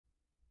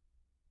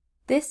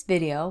This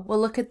video will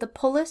look at the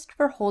pull list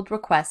for hold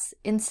requests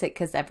in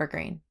Sitka's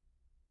Evergreen.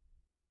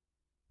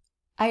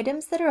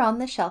 Items that are on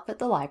the shelf at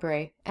the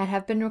library and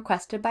have been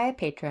requested by a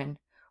patron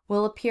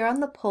will appear on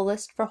the pull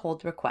list for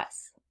hold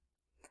requests.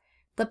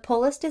 The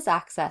pull list is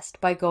accessed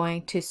by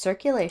going to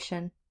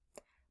Circulation,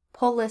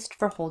 Pull List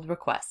for Hold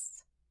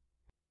Requests.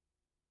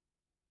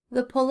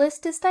 The pull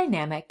list is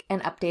dynamic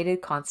and updated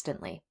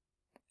constantly.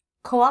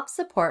 Co-op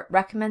support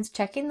recommends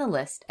checking the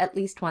list at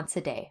least once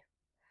a day.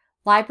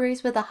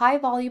 Libraries with a high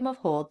volume of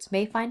holds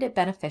may find it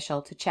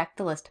beneficial to check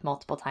the list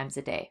multiple times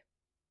a day.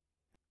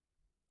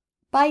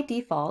 By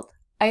default,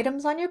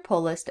 items on your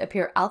pull list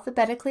appear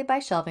alphabetically by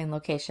shelving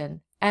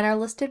location and are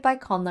listed by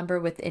call number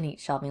within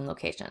each shelving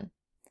location.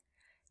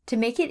 To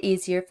make it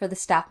easier for the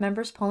staff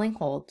members pulling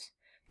holds,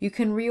 you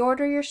can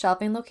reorder your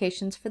shelving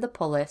locations for the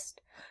pull list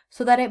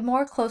so that it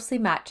more closely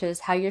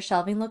matches how your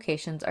shelving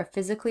locations are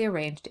physically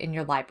arranged in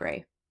your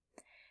library.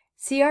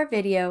 See our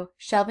video,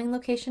 Shelving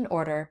Location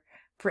Order,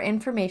 for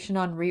information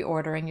on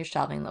reordering your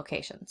shelving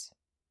locations.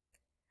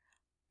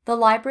 The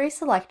library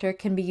selector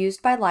can be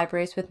used by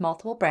libraries with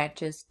multiple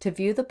branches to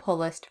view the pull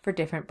list for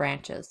different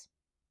branches.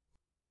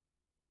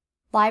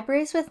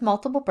 Libraries with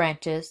multiple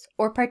branches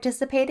or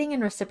participating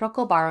in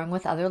reciprocal borrowing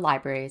with other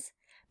libraries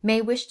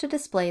may wish to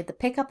display the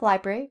Pickup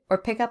Library or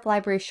Pickup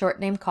Library short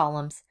name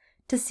columns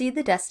to see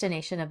the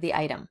destination of the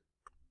item.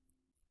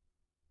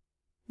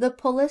 The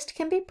pull list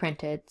can be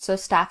printed so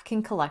staff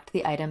can collect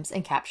the items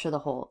and capture the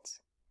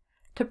holds.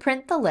 To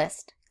print the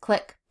list,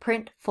 click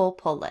Print Full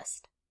Pull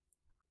List.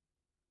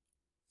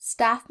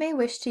 Staff may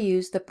wish to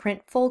use the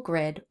Print Full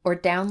Grid or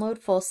Download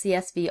Full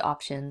CSV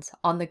options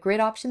on the Grid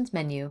Options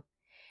menu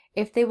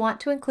if they want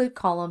to include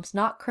columns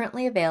not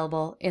currently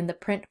available in the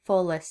Print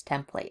Full List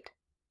template.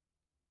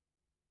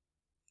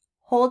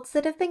 Holds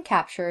that have been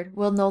captured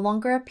will no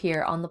longer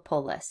appear on the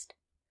pull list.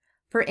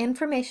 For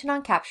information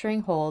on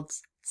capturing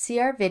holds, see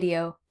our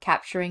video,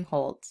 Capturing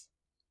Holds.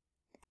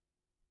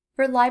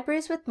 For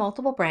libraries with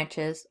multiple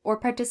branches or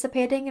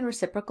participating in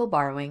reciprocal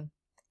borrowing,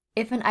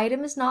 if an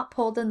item is not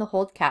pulled in the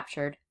hold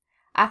captured,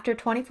 after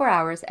 24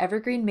 hours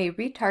Evergreen may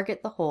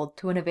retarget the hold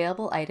to an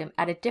available item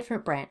at a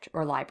different branch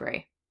or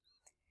library.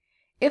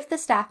 If the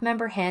staff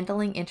member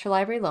handling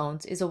interlibrary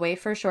loans is away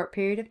for a short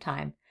period of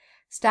time,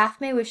 staff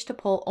may wish to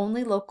pull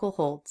only local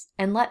holds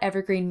and let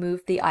Evergreen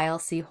move the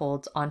ILC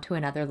holds onto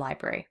another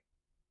library.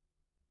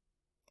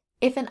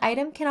 If an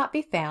item cannot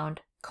be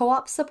found,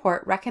 co-op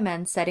support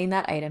recommends setting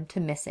that item to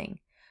missing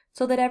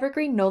so that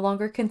Evergreen no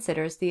longer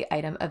considers the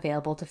item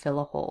available to fill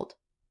a hold.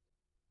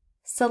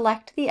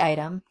 Select the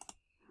item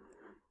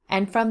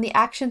and from the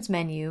Actions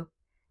menu,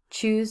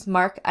 choose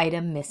Mark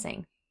Item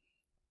Missing.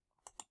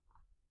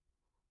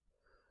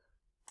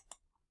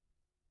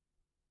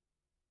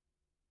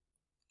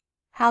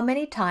 How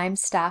many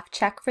times staff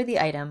check for the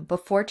item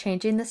before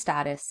changing the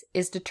status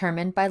is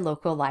determined by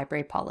local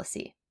library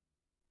policy.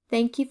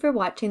 Thank you for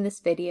watching this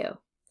video.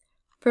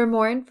 For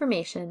more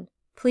information,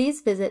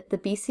 please visit the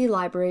BC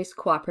Libraries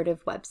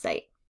Cooperative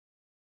website.